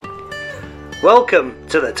Welcome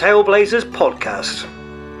to the Tailblazers podcast.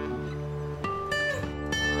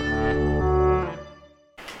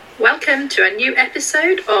 Welcome to a new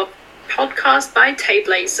episode of Podcast by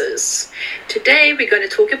Tailblazers. Today we're going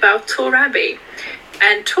to talk about Torre Abbey.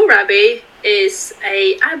 And Torre Abbey is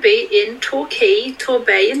a abbey in Torquay,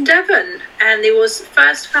 Torbay in Devon. And it was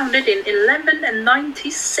first founded in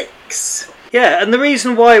 1196. Yeah, and the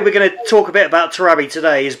reason why we're going to talk a bit about Torre Abbey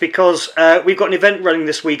today is because we've got an event running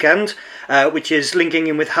this weekend, which is linking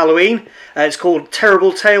in with Halloween. It's called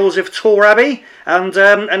Terrible Tales of Torre Abbey, and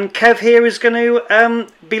Kev here is going to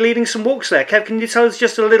be leading some walks there. Kev, can you tell us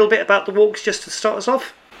just a little bit about the walks, just to start us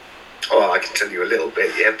off? Oh, I can tell you a little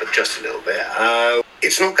bit, yeah, but just a little bit.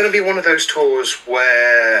 It's not going to be one of those tours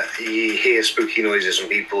where you hear spooky noises and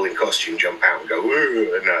people in costume jump out and go,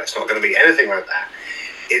 ooh. No, it's not going to be anything like that.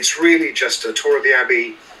 It's really just a tour of the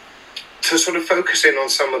Abbey to sort of focus in on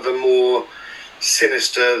some of the more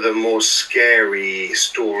sinister, the more scary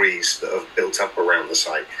stories that have built up around the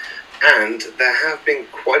site. And there have been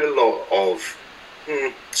quite a lot of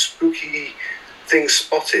spooky things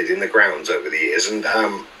spotted in the grounds over the years. And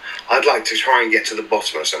I'd like to try and get to the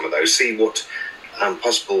bottom of some of those, see what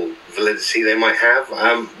possible validity they might have.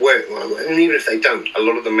 And even if they don't, a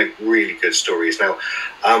lot of them make really good stories. Now,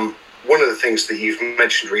 one of the things that you've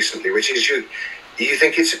mentioned recently, which is you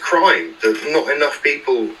think it's a crime that not enough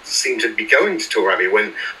people seem to be going to Torre Abbey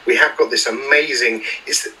when we have got this amazing,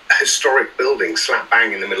 it's a historic building slap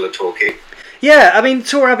bang in the middle of Torquay. Yeah, I mean,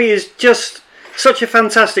 Torre Abbey is just such a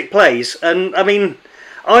fantastic place, and I mean,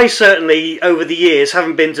 I certainly, over the years,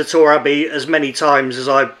 haven't been to Torre Abbey as many times as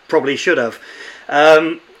I probably should have.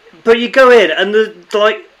 But you go in, and the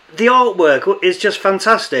artwork is just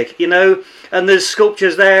fantastic, you know, and there's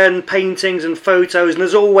sculptures there and paintings and photos, and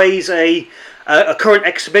there's always a current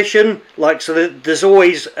exhibition, so there's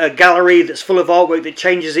always a gallery that's full of artwork that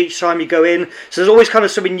changes each time you go in, so there's always kind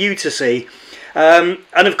of something new to see. And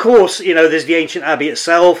of course, you know, there's the ancient abbey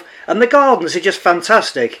itself, and the gardens are just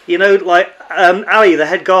fantastic. You know, Ali, the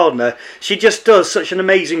head gardener, she just does such an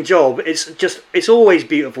amazing job. It's always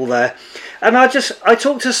beautiful there. And I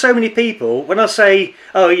talk to so many people when I say,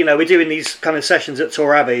 oh, you know, we're doing these kind of sessions at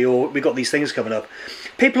Torre Abbey, or we've got these things coming up.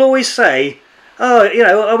 People always say, oh, you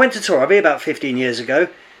know, I went to Torre Abbey about 15 years ago,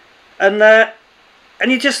 and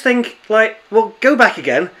you just think, well, go back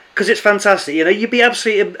again, because it's fantastic. You know, you'd be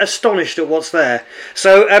absolutely astonished at what's there.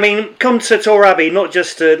 So, I mean, come to Torre Abbey, not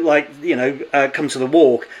just to, come to the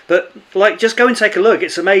walk, but, just go and take a look.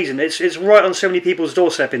 It's amazing. It's right on so many people's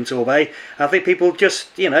doorstep in Torbay. I think people just,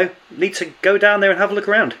 you know, need to go down there and have a look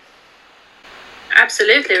around.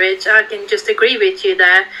 Absolutely, Rich. I can just agree with you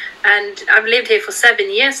there. And I've lived here for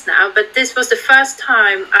 7 years now, but this was the first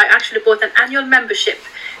time I actually bought an annual membership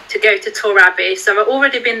to go to Torre Abbey. So I've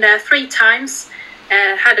already been there 3 times.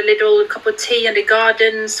 Had a little cup of tea in the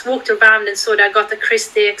gardens, walked around and saw the Agatha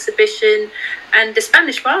Christie exhibition, and the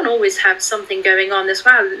Spanish Barn always have something going on as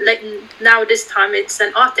well. Now this time it's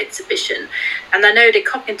an art exhibition, and I know the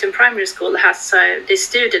Cockington Primary School has the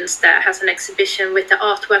students there has an exhibition with the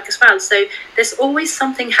artwork as well. So there's always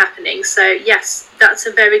something happening. So yes, that's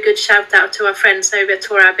a very good shout out to our friends over at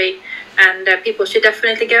Torre Abbey, and people should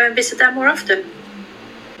definitely go and visit them more often.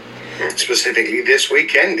 Specifically this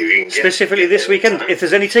weekend, if you can get if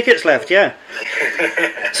there's any tickets left, yeah.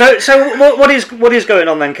 So what is going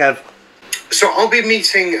on then, Kev? So I'll be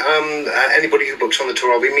meeting anybody who books on the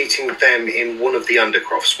tour. I'll be meeting them in one of the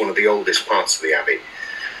undercrofts, one of the oldest parts of the Abbey,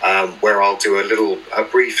 where I'll do a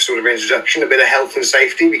brief sort of introduction, a bit of health and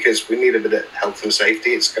safety, because we need a bit of health and safety.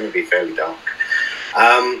 It's going to be fairly dark.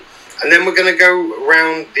 And then we're going to go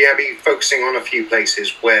around the Abbey, focusing on a few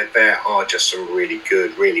places where there are just some really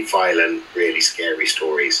good, really violent, really scary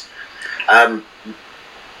stories. The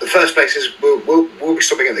first place is we'll be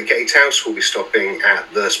stopping at the Gatehouse. We'll be stopping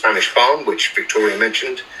at the Spanish Barn, which Victoria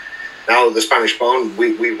mentioned. Now, the Spanish Barn,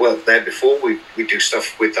 we worked there before. We do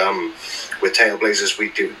stuff with Tailblazers. We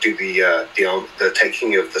do the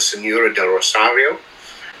taking of the Senora del Rosario.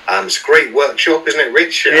 It's a great workshop, isn't it,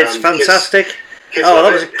 Rich? It's fantastic. Kids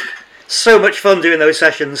that was so much fun doing those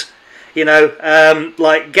sessions, you know,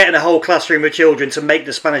 getting a whole classroom of children to make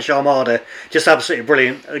the Spanish Armada. Just absolutely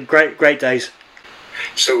brilliant. Great days.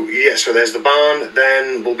 So there's the barn.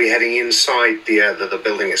 Then we'll be heading inside the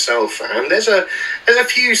building itself, and there's a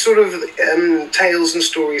few sort of tales and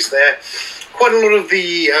stories there. Quite a lot of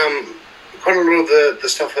the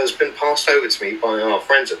stuff has been passed over to me by our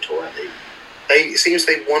friends at Torre Abbey. It seems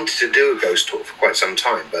they wanted to do a ghost tour for quite some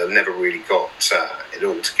time, but never really got it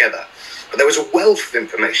all together. But there was a wealth of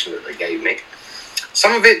information that they gave me.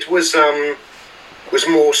 Some of it was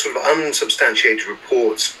more sort of unsubstantiated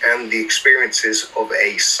reports and the experiences of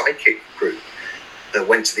a psychic group that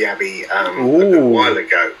went to the Abbey a good while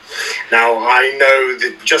ago. Now, I know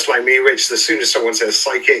that just like me, Rich, as soon as someone says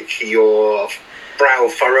psychic, your brow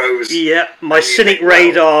furrows. Yeah, my cynic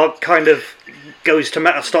radar kind of goes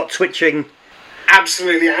to start twitching.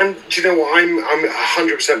 Absolutely, and do you know what? I'm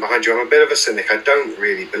 100% behind you. I'm a bit of a cynic. I don't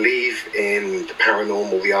really believe in the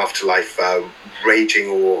paranormal, the afterlife, raging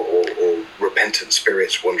or repentant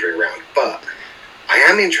spirits wandering around. But I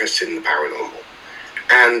am interested in the paranormal.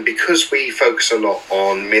 And because we focus a lot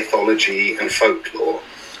on mythology and folklore,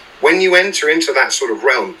 when you enter into that sort of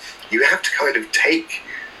realm, you have to kind of take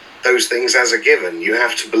those things as a given. You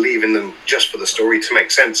have to believe in them just for the story to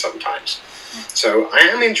make sense sometimes. So I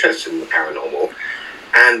am interested in the paranormal,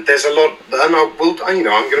 and there's a lot, and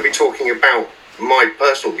I'm going to be talking about my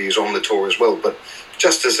personal views on the tour as well, but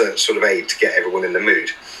just as a sort of aid to get everyone in the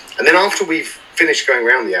mood. And then after we've finished going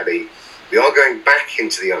around the Abbey, we are going back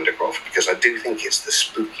into the Undercroft, because I do think it's the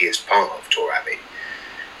spookiest part of Torre Abbey.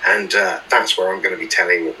 And that's where I'm going to be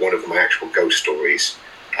telling one of my actual ghost stories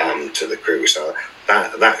to the crew. So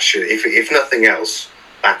that should, if nothing else,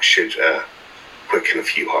 that should quicken a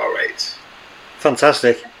few heart rates.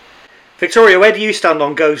 Fantastic. Victoria, where do you stand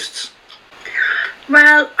on ghosts?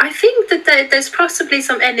 Well, I think that there's possibly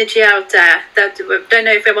some energy out there that, I don't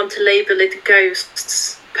know if I want to label it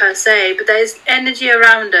ghosts per se, but there's energy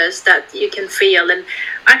around us that you can feel. And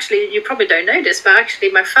actually, you probably don't know this, but actually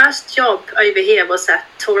my first job over here was at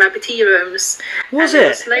Torre Abbey Tea Rooms. Was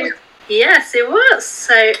it? Yes, it was.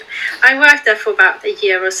 So I worked there for about a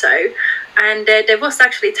year or so, and there was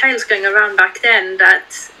actually tales going around back then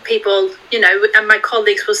that people, and my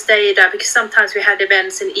colleagues will stay there, because sometimes we had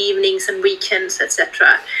events in evenings and weekends,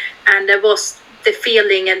 etc. And there was the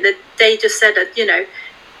feeling, and they just said that,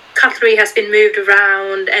 cutlery has been moved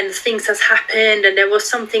around and things has happened, and there was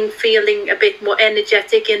something feeling a bit more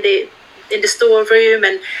energetic in the storeroom,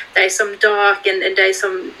 and there's some dark and there's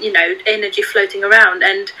some energy floating around.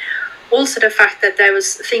 And also the fact that there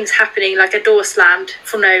was things happening, like a door slammed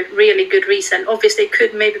for no really good reason. Obviously it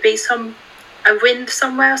could maybe be a wind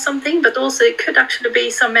somewhere or something, but also it could actually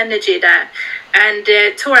be some energy there. And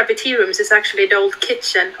Torre Abbey Tea Rooms is actually the old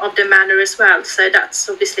kitchen of the manor as well, so that's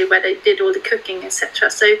obviously where they did all the cooking,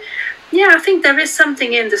 etc. So yeah, I think there is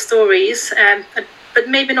something in the stories, but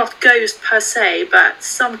maybe not ghost per se, but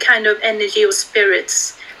some kind of energy or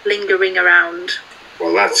spirits lingering around.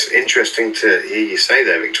 Well, that's interesting to hear you say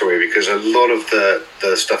there, Victoria, because a lot of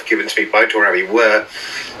the stuff given to me by Torre Abbey were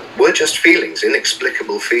just feelings,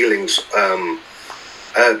 inexplicable feelings,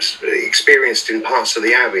 experienced in parts of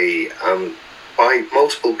the Abbey by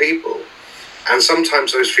multiple people. And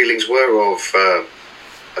sometimes those feelings were of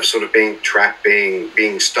sort of being trapped,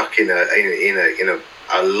 being stuck in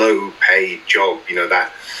a low paid job,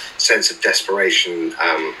 that sense of desperation.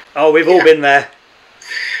 We've all been there.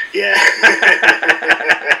 Yeah.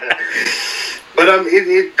 But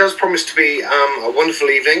it does promise to be a wonderful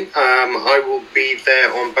evening. I will be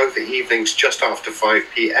there on both the evenings just after 5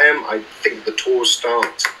 p.m. I think the tours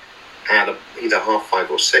start at either 5:30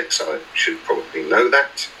 or 6. I should probably know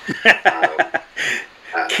that.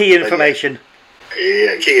 Key information.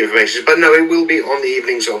 Yeah, key information. But no, it will be on the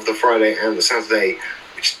evenings of the Friday and the Saturday,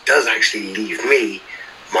 which does actually leave me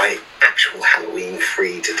my actual Halloween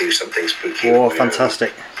free to do something spooky. Oh,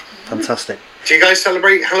 fantastic. Fantastic. Do you guys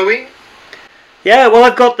celebrate Halloween? Yeah, well,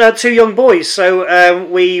 I've got 2 young boys, so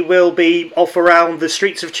we will be off around the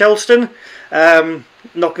streets of Chelston,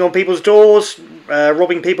 knocking on people's doors,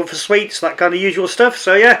 robbing people for sweets, that kind of usual stuff.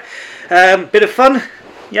 So yeah, bit of fun.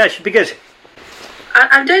 Yeah, it should be good.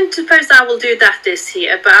 I don't suppose I will do that this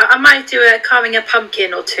year, but I might do carving a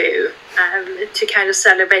pumpkin or two to kind of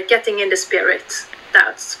celebrate getting in the spirit.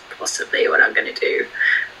 That's possibly what I'm going to do.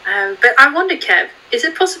 But I wonder, Kev, is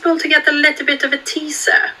it possible to get a little bit of a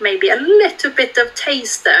teaser, maybe a little bit of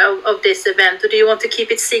taster of this event, or do you want to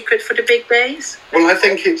keep it secret for the big days? Well, I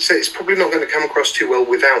think it's probably not going to come across too well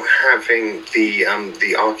without having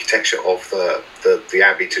the architecture of the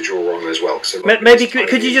Abbey to draw on as well. So maybe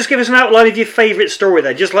could you just give us an outline of your favourite story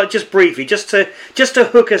there, just briefly, just to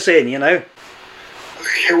hook us in,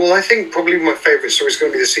 Okay, well, I think probably my favourite story is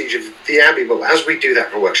going to be the Siege of the Abbey, but as we do that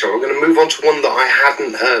for a workshop, we're going to move on to one that I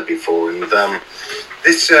hadn't heard before, and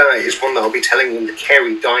this is one that I'll be telling in the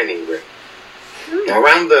Carey dining room. Now,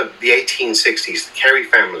 around the 1860s, the Carey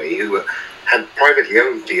family, who had privately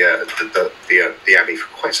owned the Abbey for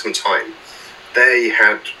quite some time, they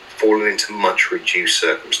had fallen into much reduced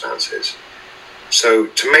circumstances. So,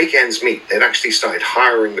 to make ends meet, they'd actually started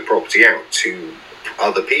hiring the property out to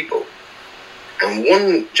other people. And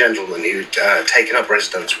one gentleman who'd taken up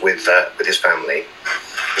residence with his family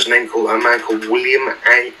was a man called William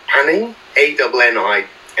Anning, Anning,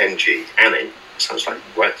 Anning. Sounds like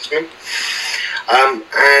right, doesn't it?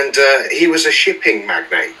 And he was a shipping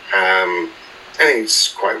magnate, and he's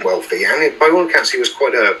quite wealthy. And by all accounts, he was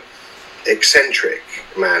quite a eccentric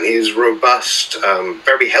man. He was robust,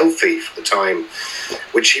 very healthy for the time,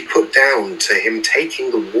 which he put down to him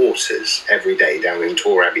taking the waters every day down in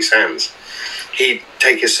Tor Abbey Sands. He'd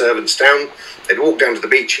take his servants down, they'd walk down to the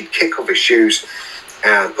beach, he'd kick off his shoes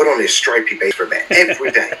and put on his stripy bait for a bit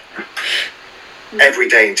every day. Every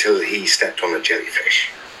day until he stepped on a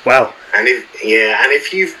jellyfish. Wow. And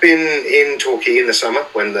if you've been in Torquay in the summer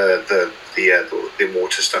when the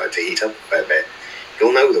water started to heat up a fair bit,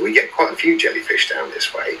 you'll know that we get quite a few jellyfish down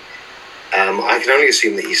this way. I can only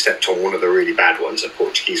assume that he stepped on one of the really bad ones, a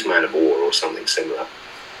Portuguese man of war or something similar.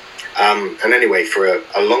 And anyway, for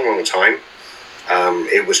a long time,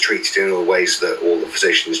 it was treated in all the ways that all the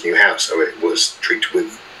physicians knew how. So it was treated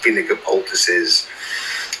with vinegar poultices,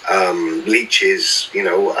 leeches,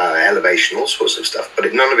 elevation, all sorts of stuff.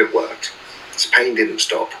 But none of it worked. His pain didn't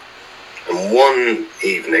stop. And one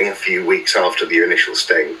evening, a few weeks after the initial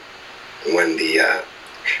sting, when it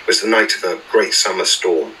was the night of a great summer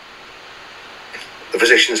storm, the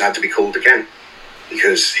physicians had to be called again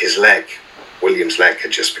because his leg, William's leg,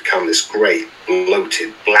 had just become this great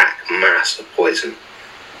bloated black mass of poison.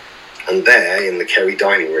 And there in the Kerry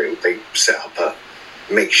dining room, they set up a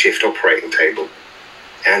makeshift operating table,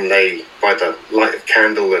 and they, by the light of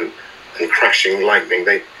candle and crashing lightning,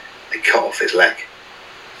 they cut off his leg.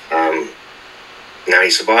 Now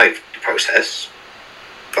he survived the process,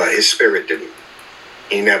 but his spirit didn't.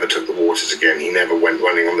 He never took the waters again. He never went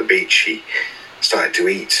running on the beach. He started to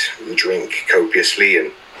eat and drink copiously,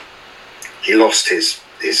 and he lost his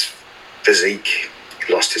physique,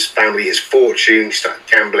 he lost his family, his fortune, he started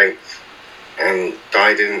gambling, and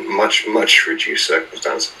died in much, much reduced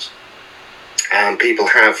circumstances. And people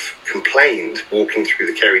have complained walking through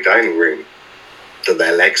the Kerry dining room that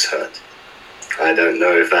their legs hurt. I don't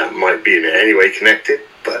know if that might be in any way connected,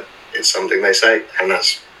 but it's something they say, and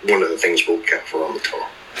that's one of the things we'll cover on the tour.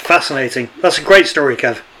 Fascinating. That's a great story,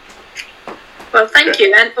 Kev. Well, thank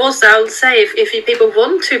you. And also, I'll say if people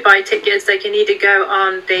want to buy tickets, they can either go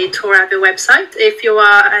on the Tor Abbey website. If you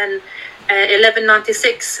are an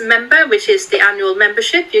 1196 member, which is the annual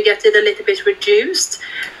membership, you get it a little bit reduced.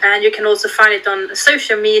 And you can also find it on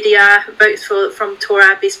social media, both from Tor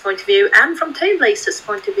Abbey's point of view and from Tailblazers'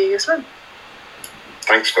 point of view as well.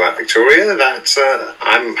 Thanks for that, Victoria.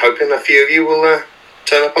 I'm hoping a few of you will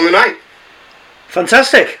turn up on the night.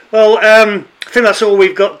 Fantastic. Well, I think that's all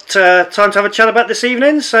we've got time to have a chat about this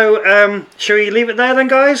evening. So, shall we leave it there then,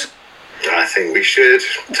 guys? I think we should.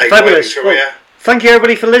 Take Fabulous. It away, Victoria. Well, thank you,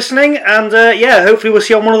 everybody, for listening. And, hopefully we'll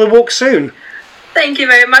see you on one of the walks soon. Thank you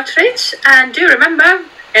very much, Rich. And do remember,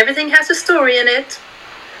 everything has a story in it.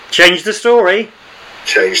 Change the story.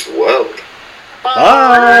 Change the world.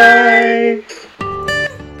 Bye.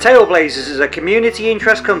 Tailblazers is a community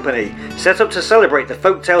interest company set up to celebrate the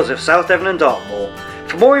folk tales of South Devon and Dartmoor.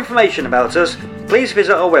 For more information about us, please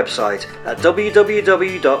visit our website at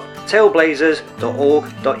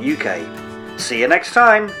www.tailblazers.org.uk. See you next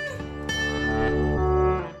time!